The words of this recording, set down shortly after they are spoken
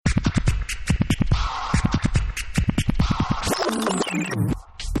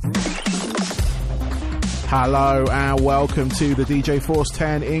Hello and welcome to the DJ Force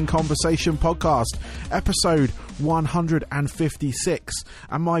 10 in Conversation podcast, episode 156.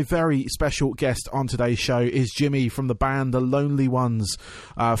 And my very special guest on today's show is Jimmy from the band The Lonely Ones,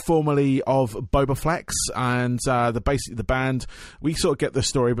 formerly of Bobaflex. And the band, we sort of get the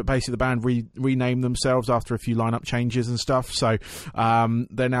story, but basically the band renamed themselves after a few lineup changes and stuff. So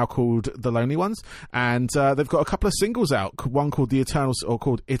they're now called The Lonely Ones, and they've got a couple of singles out. One called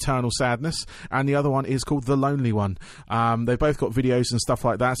Eternal Sadness, and the other one is called The Lonely One. They've both got videos and stuff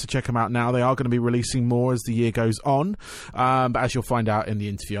like that, so check them out now. They are going to be releasing more as the year goes on, but as you'll find out in the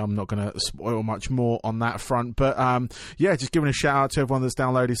interview, I'm not going to spoil much more on that front. But yeah, just giving a shout out to everyone that's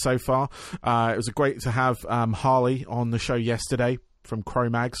downloaded so far. It was great to have Harley on the show yesterday from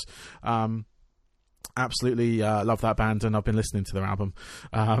Cro-Mags. Absolutely love that band, and I've been listening to their album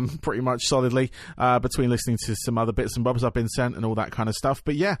pretty much solidly between listening to some other bits and bobs I've been sent and all that kind of stuff.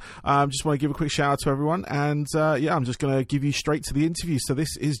 But yeah, just want to give a quick shout out to everyone, and yeah, I'm just going to give you straight to the interview. So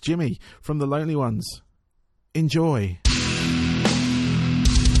this is Jimmy from The Lonely Ones. Enjoy.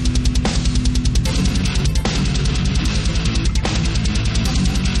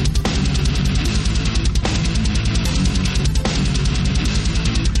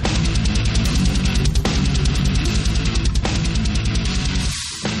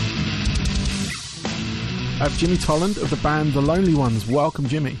 Jimmy Tolland of the band The Lonely Ones. Welcome,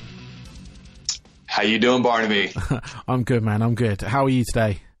 Jimmy. How you doing, Barnaby? I'm good, man. I'm good. How are you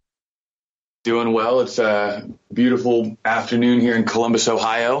today? Doing well. It's a beautiful afternoon here in Columbus,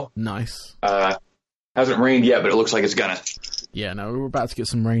 Ohio. Nice. Hasn't rained yet, but it looks like it's gonna. Yeah, no, we're about to get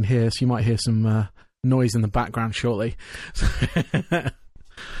some rain here, so you might hear some noise in the background shortly.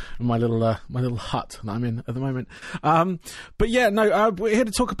 My little hut that I'm in at the moment. But yeah, no, we're here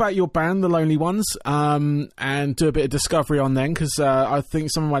to talk about your band, The Lonely Ones, and do a bit of discovery on them, because I think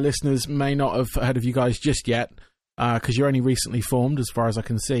some of my listeners may not have heard of you guys just yet, because you're only recently formed, as far as I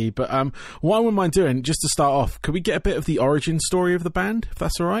can see. But what I wouldn't mind doing, just to start off, could we get a bit of the origin story of the band, if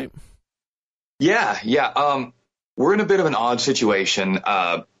that's all right? Yeah. We're in a bit of an odd situation.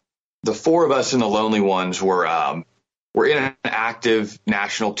 The four of us in The Lonely Ones were in an active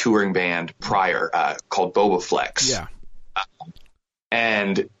national touring band prior called Bobaflex. Yeah.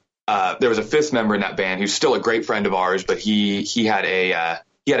 And there was a fifth member in that band who's still a great friend of ours, but he had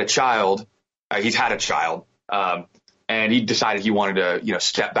a child. He's had a child. And he decided he wanted to,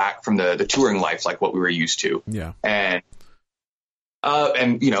 step back from the touring life like what we were used to. Yeah. And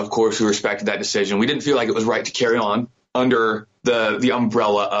of course, we respected that decision. We didn't feel like it was right to carry on under the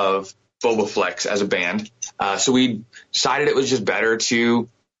umbrella of Bobaflex as a band. So we decided it was just better to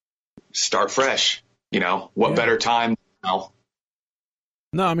start fresh. What better time now?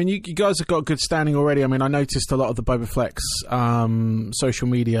 No, I mean, you guys have got good standing already. I mean, I noticed a lot of the Bobaflex social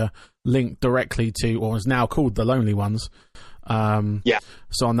media linked directly to, or is now called The Lonely Ones. Yeah.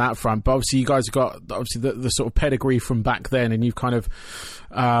 So on that front, but obviously you guys have got the sort of pedigree from back then, and you've kind of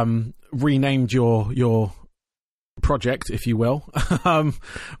renamed your project, if you will,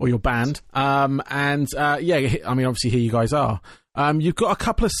 or your band. Yeah, I mean, obviously here you guys are. You've got a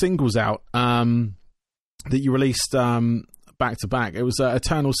couple of singles out that you released back to back. It was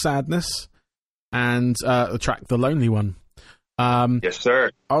Eternal Sadness and the track The Lonely One. Yes, sir.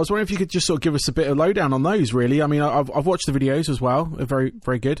 I was wondering if you could just sort of give us a bit of lowdown on those, really. I mean, I've watched the videos as well. They're very,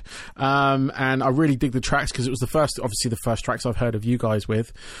 very good. And I really dig the tracks, because it was the first tracks I've heard of you guys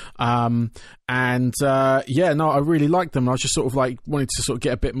with. Yeah, no, I really liked them. I was just sort of wanted to sort of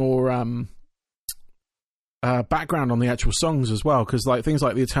get a bit more background on the actual songs as well, because things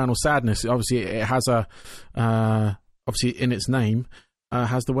like the Eternal Sadness, obviously it has obviously in its name,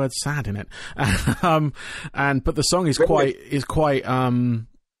 has the word sad in it. But the song is quite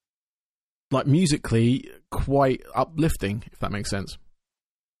musically quite uplifting, if that makes sense.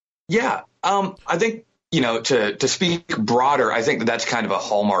 Yeah. I think, to speak broader, I think that's kind of a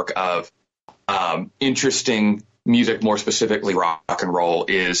hallmark of interesting music, more specifically rock and roll,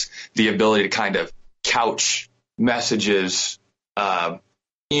 is the ability to kind of couch messages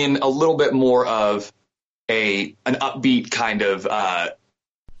in a little bit more of an upbeat kind of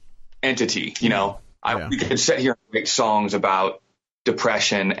entity. We could sit here and make songs about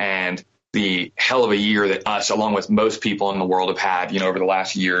depression and the hell of a year that us, along with most people in the world, have had, over the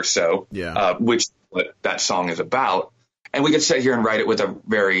last year or so, which is what that song is about. And we could sit here and write it with a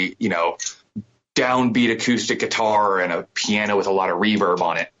very, downbeat acoustic guitar and a piano with a lot of reverb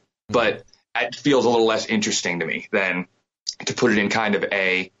on it. But it feels a little less interesting to me than to put it in kind of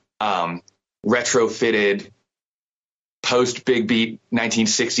a retrofitted post big beat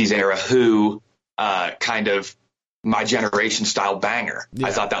 1960s era Who kind of my generation style banger. Yeah.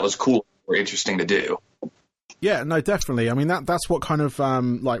 I thought that was cool or interesting to do. Yeah, no, definitely. I mean, that's what kind of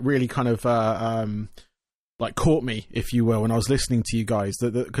like really kind of like caught me, if you will, when I was listening to you guys,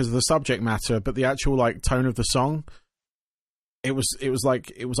 because of the subject matter, but the actual like tone of the song, it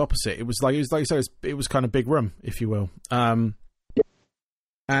was opposite. It was like you said, it was kind of big room, if you will. And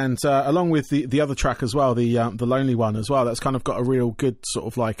along with the other track as well, the Lonely One as well, that's kind of got a real good sort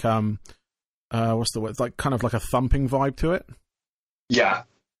of like what's the word? It's like kind of like a thumping vibe to it. Yeah,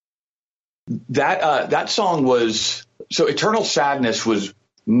 that song was so. Eternal Sadness was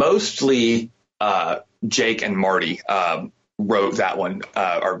mostly Jake and Marty wrote that one.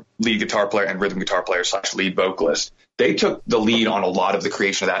 Our lead guitar player and rhythm guitar player / lead vocalist. They took the lead on a lot of the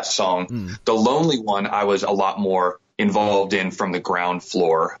creation of that song. The Lonely One, I was a lot more involved in from the ground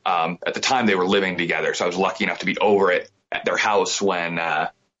floor. At the time they were living together, so I was lucky enough to be over it at their house when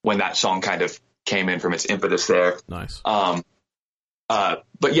that song kind of came in from its impetus there. Nice. But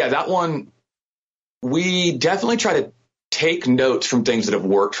yeah, that one, we definitely try to take notes from things that have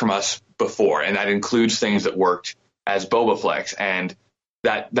worked from us before, and that includes things that worked as Bobaflex. And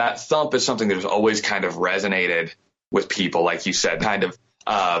that thump is something that has always kind of resonated with people, like you said, kind of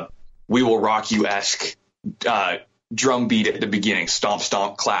We Will Rock You-esque drum beat at the beginning, stomp,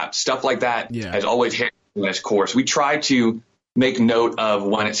 stomp, clap, stuff like that has always hit in this chorus. We try to make note of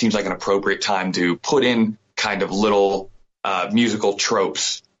when it seems like an appropriate time to put in kind of little musical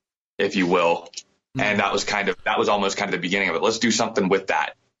tropes, if you will. And that was almost kind of the beginning of it. Let's do something with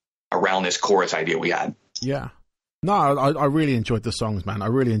that around this chorus idea we had. Yeah. No, I really enjoyed the songs, man. I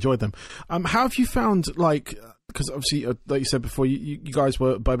really enjoyed them. How have you found, like, because obviously, like you said before, you guys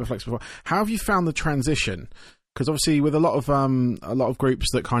were Bobaflex before. How have you found the transition? Because obviously, with a lot of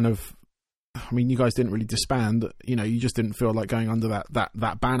groups that kind of, I mean, you guys didn't really disband. You know, you just didn't feel like going under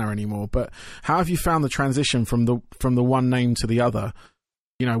that banner anymore. But how have you found the transition from the one name to the other?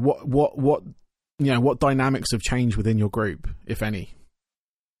 You know, what dynamics have changed within your group, if any?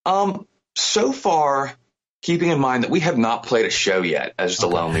 So far, keeping in mind that we have not played a show yet as the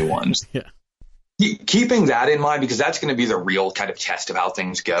Lonely Ones. Yeah. Keeping that in mind, because that's going to be the real kind of test of how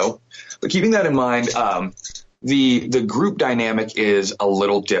things go. But keeping that in mind, the group dynamic is a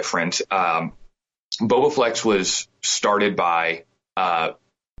little different. Bobaflex was started by, if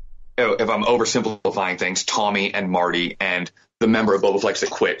I'm oversimplifying things, Tommy and Marty, and the member of Bobaflex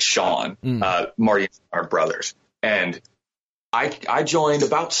that quit, Sean. Marty and Sean are brothers. And I joined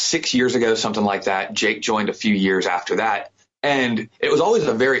about 6 years ago, something like that. Jake joined a few years after that. And it was always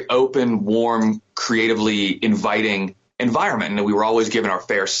a very open, warm, creatively inviting environment. And we were always given our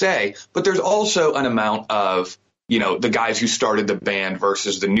fair say. But there's also an amount of, you know, the guys who started the band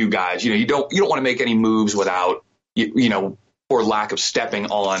versus the new guys. You know, you don't want to make any moves without, you know, or lack of stepping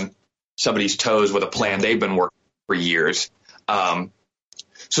on somebody's toes with a plan they've been working for years.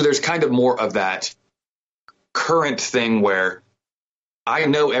 So there's kind of more of that current thing where I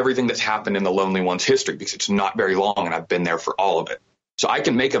know everything that's happened in the Lonely Ones history because it's not very long and I've been there for all of it. So I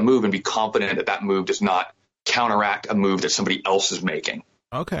can make a move and be confident that that move does not counteract a move that somebody else is making.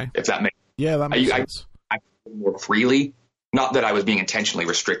 Okay. If that makes sense. That makes sense. I more freely, not that I was being intentionally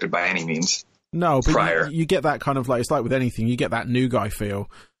restricted by any means. No, but prior. You get that kind of like, it's like with anything, you get that new guy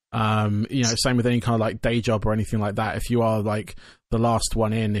feel. You know, same with any kind of like day job or anything like that. If you are like the last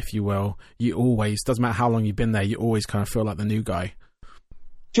one in, if you will, you always, doesn't matter how long you've been there, you always kind of feel like the new guy.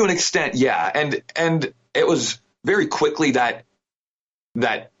 To an extent, yeah. And it was very quickly that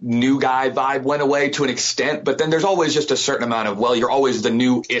new guy vibe went away to an extent, but then there's always just a certain amount of, well, you're always the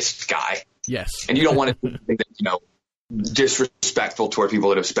newest guy. Yes. And you don't want to think that, you know, disrespectful toward people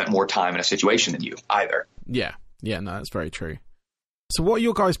that have spent more time in a situation than you either. Yeah. Yeah, no, that's very true. So what are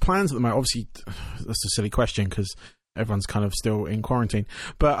your guys' plans at the moment? Obviously, that's a silly question because everyone's kind of still in quarantine.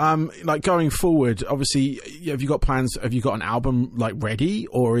 But like going forward, obviously, have you got plans? Have you got an album like ready,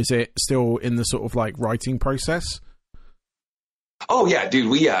 or is it still in the sort of like writing process? Oh yeah, dude,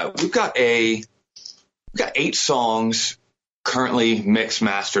 we've got 8 songs currently mixed,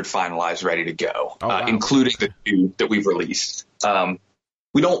 mastered, finalized, ready to go, wow. Including the 2 that we've released.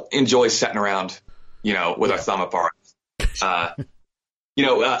 We don't enjoy sitting around, you know, with our thumb apart. You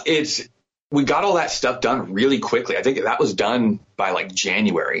know, we got all that stuff done really quickly. I think that was done by like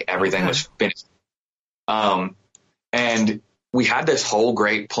January. Everything was finished. And we had this whole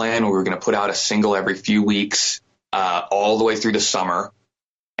great plan where we were going to put out a single every few weeks, all the way through the summer.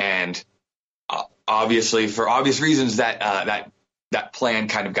 And obviously, for obvious reasons, that plan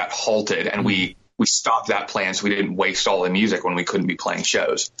kind of got halted, and we stopped that plan so we didn't waste all the music when we couldn't be playing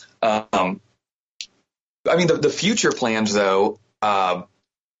shows. I mean, the future plans, though,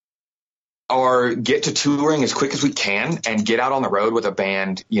 are get to touring as quick as we can and get out on the road with a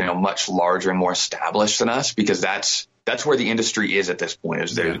band, much larger and more established than us, because that's where the industry is at this point.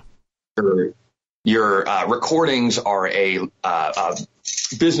 Is there your recordings are a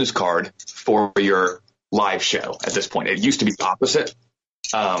business card for your live show at this point. It used to be the opposite.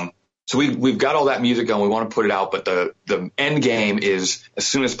 So we've got all that music going. We want to put it out, but the end game is as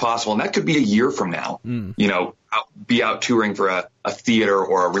soon as possible. And that could be a year from now, be out touring for a theater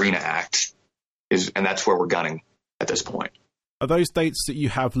or arena act and that's where we're gunning at this point. Are those dates that you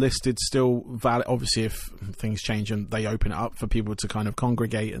have listed still valid? Obviously, if things change and they open it up for people to kind of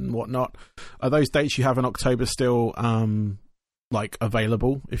congregate and whatnot, are those dates you have in October still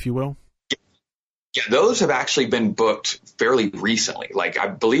available, if you will? Yeah, those have actually been booked fairly recently. Like, I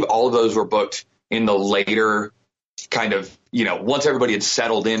believe all of those were booked in the later kind of, once everybody had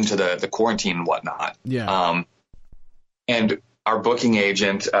settled into the quarantine and whatnot. Yeah. And our booking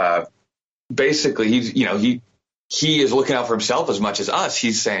agent, basically, he is looking out for himself as much as us.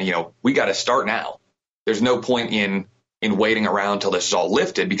 He's saying, we got to start now. There's no point in waiting around till this is all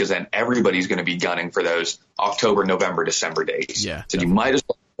lifted, because then everybody's going to be gunning for those October, November, December dates. Yeah. So you might as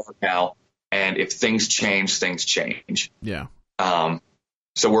well start now. And if things change, things change. Yeah.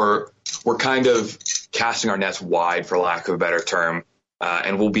 So we're kind of casting our nets wide, for lack of a better term.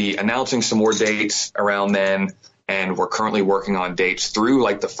 And we'll be announcing some more dates around then. And we're currently working on dates through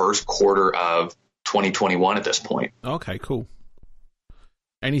like the first quarter of 2021 at this point. Okay, cool.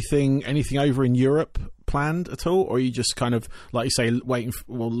 Anything over in Europe planned at all? Or are you just kind of, like you say,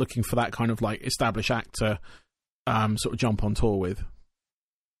 looking for that kind of like established act to sort of jump on tour with?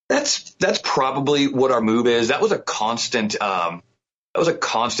 That's probably what our move is. That was a constant kind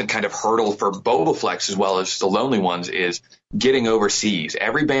of hurdle for Bobaflex as well as the Lonely Ones, is getting overseas.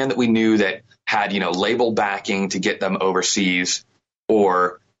 Every band that we knew that had, label backing to get them overseas,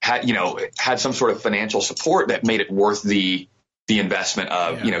 or had some sort of financial support that made it worth the investment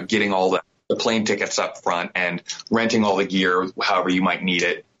of, getting all the plane tickets up front and renting all the gear, however you might need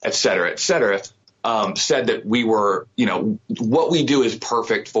it, et cetera, said that we were, what we do is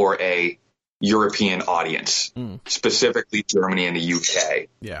perfect for a European audience, specifically Germany and the UK.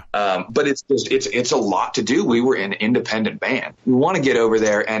 Yeah. But it's a lot to do. We were an independent band. We want to get over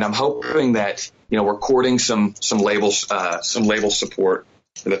there, and I'm hoping that, we're courting some label support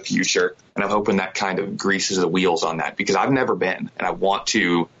for the future. And I'm hoping that kind of greases the wheels on that, because I've never been, and I want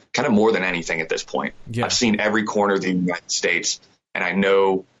to, kind of more than anything at this point. Yeah. I've seen every corner of the United States, and I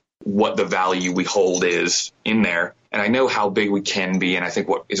know what the value we hold is in there. And I know how big we can be, and I think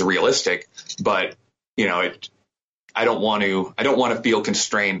what is realistic, but I don't want to feel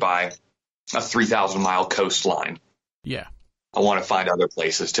constrained by a 3,000 mile coastline. Yeah. I want to find other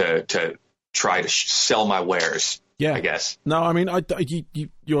places to try to sell my wares. Yeah. I guess. No, I mean,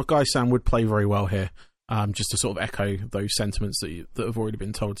 your guys' sound would play very well here. Just to sort of echo those sentiments that have already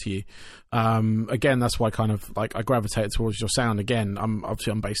been told to you. Again, that's why kind of like I gravitated towards your sound. Again,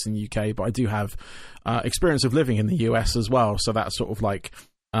 I'm based in the UK, but I do have experience of living in the US as well. So that's sort of like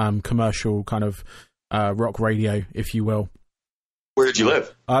commercial kind of rock radio, if you will. Where did you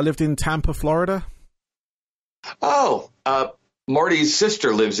live? I lived in Tampa, Florida. Oh, Marty's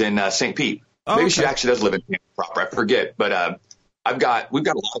sister lives in St. Pete. Oh, maybe okay. She actually does live in Tampa proper. I forget, but we've got a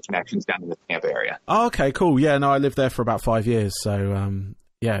lot of connections down in the Tampa area. Oh, okay, cool. Yeah, no, I lived there for about 5 years, so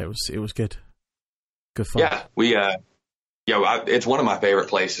it was good. Good fun. Yeah, it's one of my favorite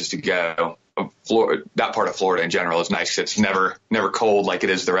places to go. Florida, that part of Florida in general is nice. It's never cold like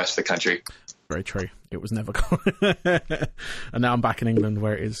it is the rest of the country. Very true. It was never cold. And now I'm back in England,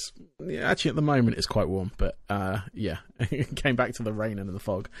 where it is. Yeah, actually, at the moment, it's quite warm, but came back to the rain and the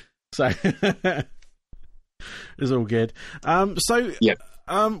fog. So. It's all good. What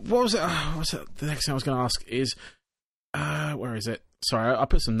was it? The next thing I was going to ask is, where is it? Sorry, I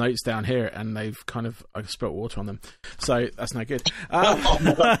put some notes down here, and I spilt water on them, so that's no good.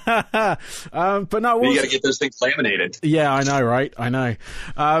 But no, you got to get those things laminated. Yeah, I know, right? I know.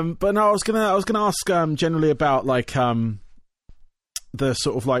 But no, I was gonna ask generally about like the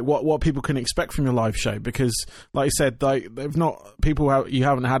sort of like what people can expect from your live show, because like you said, like they've not you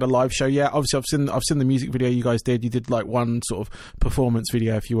haven't had a live show yet. Obviously I've seen the music video you guys did. You did like one sort of performance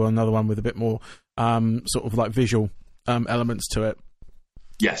video, if you will, another one with a bit more sort of like visual elements to it.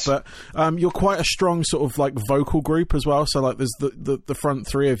 Yes. But you're quite a strong sort of like vocal group as well. So like there's the front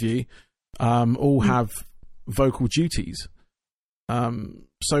three of you all have vocal duties.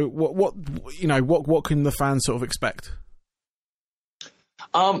 So what can the fans sort of expect?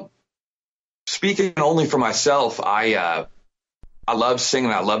 Speaking only for myself, I love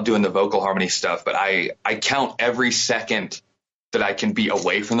singing. I love doing the vocal harmony stuff, but I count every second that I can be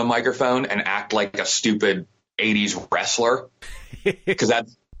away from the microphone and act like a stupid 80s wrestler. Because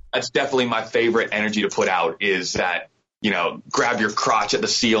that's definitely my favorite energy to put out, is that, grab your crotch at the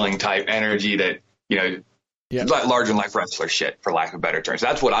ceiling type energy that, larger than life wrestler shit, for lack of better terms.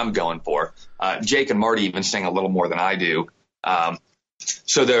 That's what I'm going for. Jake and Marty even sing a little more than I do.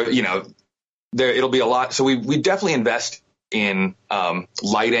 So it'll be a lot. So we definitely invest in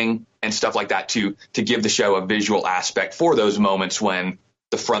lighting and stuff like that to give the show a visual aspect for those moments when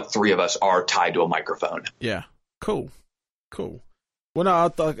the front three of us are tied to a microphone. Yeah. Cool. Well,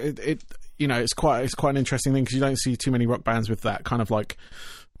 no, it's quite an interesting thing, because you don't see too many rock bands with that kind of like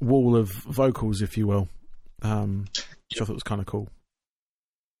wall of vocals, if you will. Which I thought was kind of cool.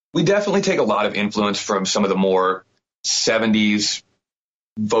 We definitely take a lot of influence from some of the more 70s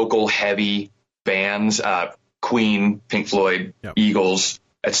vocal heavy bands, Queen, Pink Floyd, yep. Eagles,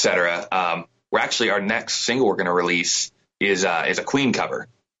 etc. We're actually, our next single we're going to release is a Queen cover.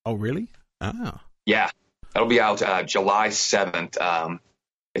 Oh, really? Ah. Yeah. That'll be out July 7th.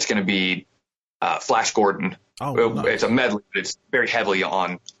 It's going to be Flash Gordon. Oh, nice. It's a medley, but it's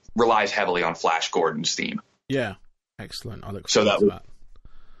relies heavily on Flash Gordon's theme. Yeah. Excellent. I look forward to that.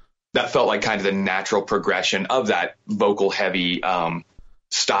 That felt like kind of the natural progression of that vocal heavy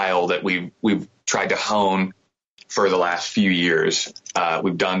style that we've tried to hone for the last few years.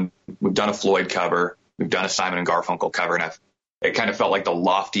 We've done a Floyd cover, we've done a Simon and Garfunkel cover, and it kind of felt like the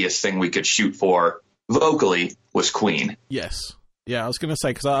loftiest thing we could shoot for vocally was Queen. Yes. Yeah, I was going to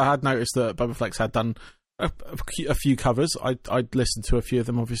say, because I had noticed that Bobaflex had done a few covers. I'd listened to a few of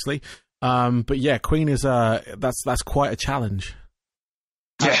them, obviously. But yeah, Queen is that's quite a challenge.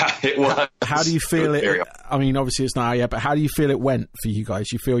 Yeah, it was. How do you feel it? I mean, obviously it's not out yet, but how do you feel it went for you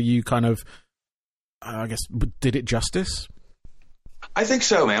guys? You feel you kind of, I guess, did it justice? I think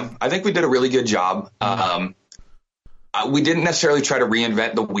so, man. I think we did a really good job. We didn't necessarily try to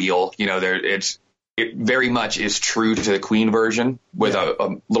reinvent the wheel. It very much is true to the Queen version with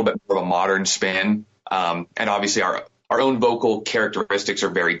a little bit more of a modern spin. And obviously our own vocal characteristics are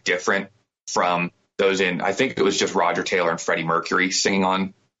very different from those in, I think it was just Roger Taylor and Freddie Mercury singing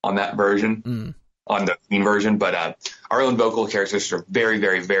on that version, on the Queen version. But our own vocal characteristics are very,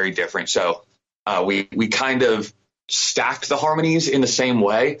 very, very different. So we kind of stacked the harmonies in the same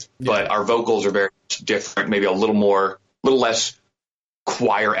way, but our vocals are very different, maybe a little less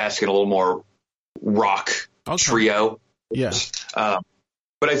choir-esque and a little more rock trio. Yes. But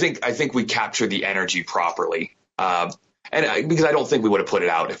I think we captured the energy properly. Because I don't think we would have put it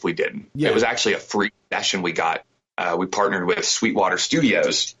out if we didn't. Yeah. It was actually a free session we got. We partnered with Sweetwater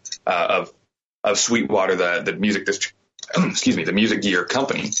Studios of Sweetwater, the music the music gear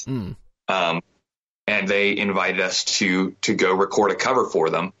company. And they invited us to go record a cover for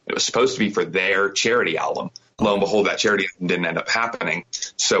them. It was supposed to be for their charity album. Lo and behold, that charity album didn't end up happening.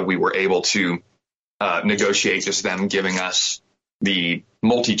 So we were able to negotiate just them giving us the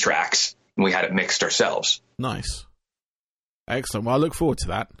multi-tracks, and we had it mixed ourselves. Nice. Excellent. Well, I look forward to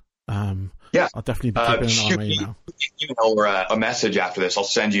that. Yeah. I'll definitely be keeping an eye on my email. Email or a message after this. I'll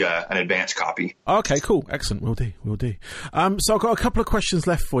send you an advance copy. Okay, cool. Excellent. Will do. So I've got a couple of questions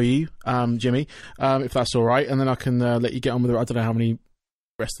left for you, Jimmy, if that's all right, and then I can let you get on with it. I don't know how many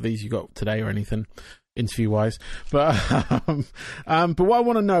rest of these you got today or anything, interview-wise. But what I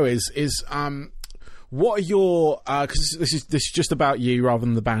want to know is what are your... because this is just about you rather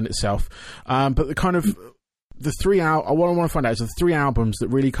than the band itself, but the kind of... what I want to find out is the 3 albums that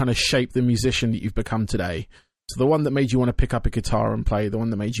really kind of shaped the musician that you've become today. So the one that made you want to pick up a guitar and play, the one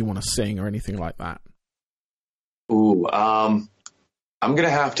that made you want to sing or anything like that. Ooh, I'm going to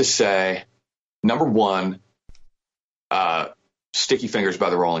have to say, number 1, Sticky Fingers by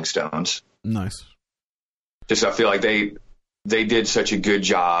the Rolling Stones. Nice. Just, I feel like they did such a good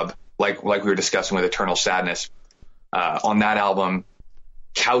job, like we were discussing with Eternal Sadness, on that album,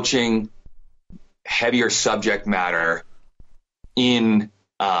 couching heavier subject matter in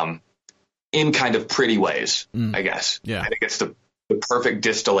kind of pretty ways, I guess. Yeah. I think it's the perfect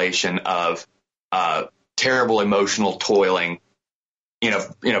distillation of terrible emotional toiling in a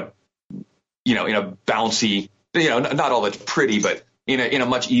bouncy, not all that's pretty, but in a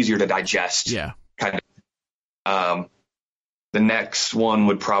much easier to digest kind of. The next one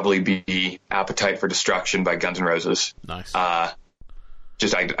would probably be Appetite for Destruction by Guns N' Roses. Nice. I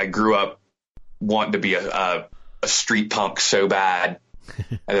grew up wanting to be a street punk so bad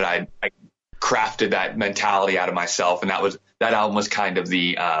that I crafted that mentality out of myself, and that album was kind of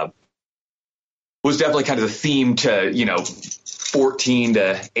was definitely kind of the theme to 14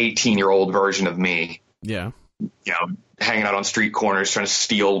 to 18-year-old version of me. Yeah. hanging out on street corners, trying to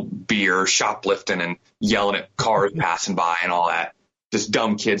steal beer, shoplifting, and yelling at cars passing by and all that. Just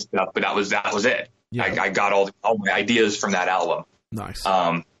dumb kid stuff. But that was it. Yeah. I got all my ideas from that album. Nice.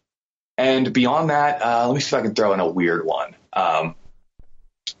 And beyond that, let me see if I can throw in a weird one. I'm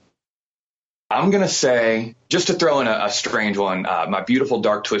going to say, just to throw in a strange one, My Beautiful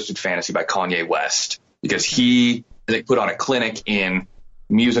Dark Twisted Fantasy by Kanye West, because they put on a clinic in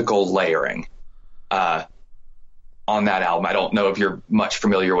musical layering on that album. I don't know if you're much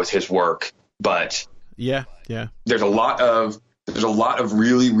familiar with his work, but yeah, there's a lot of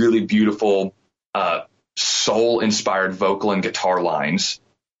really, really beautiful soul-inspired vocal and guitar lines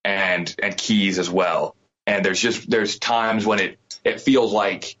and keys as well. And there's times when it feels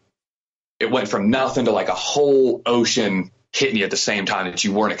like it went from nothing to like a whole ocean hitting you at the same time that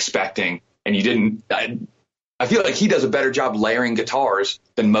you weren't expecting, and you didn't. I feel like he does a better job layering guitars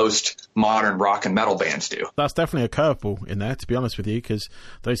than most modern rock and metal bands do. That's definitely a curveball in there, to be honest with you, because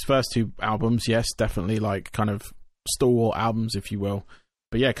those first two albums, yes, definitely like kind of stalwart albums, if you will.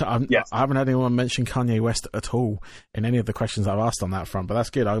 But yeah, I haven't had anyone mention Kanye West at all in any of the questions I've asked on that front. But that's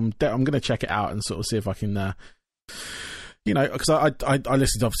good. I'm going to check it out and sort of see if I can, because I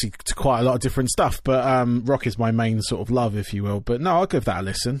listened obviously to quite a lot of different stuff, but rock is my main sort of love, if you will. But no, I'll give that a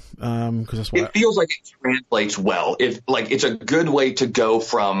listen because that's what it feels like. It translates well. It's a good way to go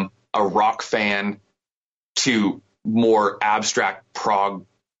from a rock fan to more abstract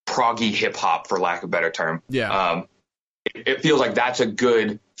proggy hip hop, for lack of a better term. Yeah. It feels like that's a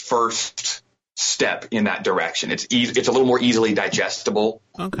good first step in that direction. It's a little more easily digestible.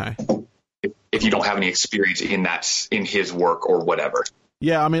 Okay. If you don't have any experience in his work or whatever.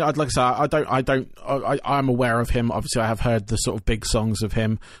 Yeah, I mean, I'd like to say I'm aware of him. Obviously, I have heard the sort of big songs of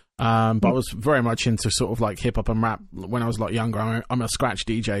him. But I was very much into sort of like hip hop and rap when I was a lot younger. I'm a scratch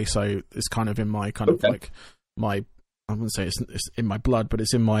DJ, so it's kind of in my kind of like my, I wouldn't say it's in my blood, but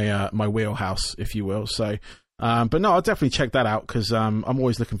it's in my my wheelhouse, if you will. So. But no, I'll definitely check that out because I'm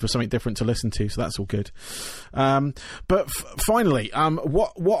always looking for something different to listen to, so that's all good. But finally,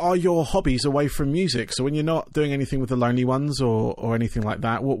 what are your hobbies away from music? So when you're not doing anything with the Lonely Ones or anything like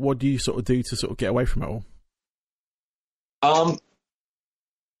that, what do you sort of do to sort of get away from it all?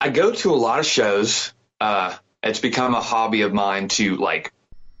 I go to a lot of shows. It's become a hobby of mine to like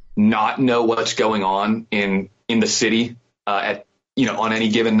not know what's going on in the city on any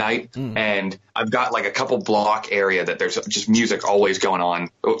given night. And I've got like a couple block area that there's just music always going on.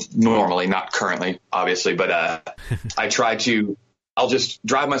 Normally, not currently, obviously, but I'll just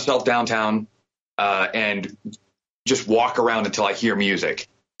drive myself downtown and just walk around until I hear music.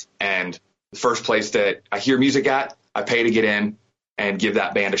 And the first place that I hear music at, I pay to get in and give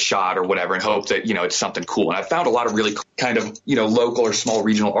that band a shot or whatever and hope that, it's something cool. And I found a lot of really kind of, local or small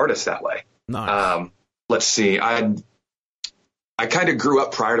regional artists that way. Nice. Let's see. I kind of grew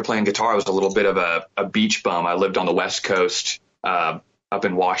up prior to playing guitar. I was a little bit of a beach bum. I lived on the West Coast up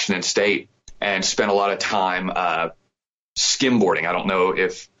in Washington State and spent a lot of time skimboarding. I don't know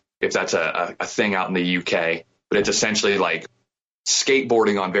if that's a thing out in the UK, but it's essentially like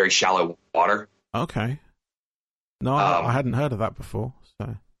skateboarding on very shallow water. Okay. No, I hadn't heard of that before.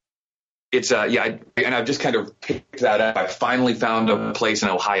 So it's and I've just kind of picked that up. I finally found a place in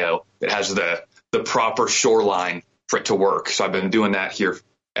Ohio that has the proper shoreline for it to work. So I've been doing that here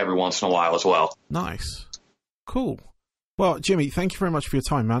every once in a while as well. Nice. Cool. Well, Jimmy, thank you very much for your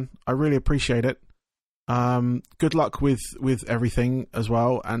time, man. I really appreciate it. Good luck with everything as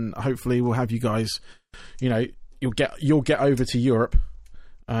well, and hopefully we'll have you guys, you'll get over to Europe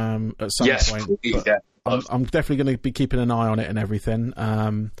at some point. Please, yeah. I'm definitely going to be keeping an eye on it and everything.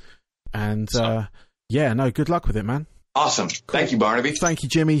 Good luck with it, man. Awesome. Cool. Thank you, Barnaby. Thank you,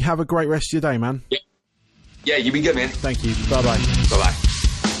 Jimmy. Have a great rest of your day, man. Yeah, you be good, man. Thank you. Bye-bye. Bye-bye.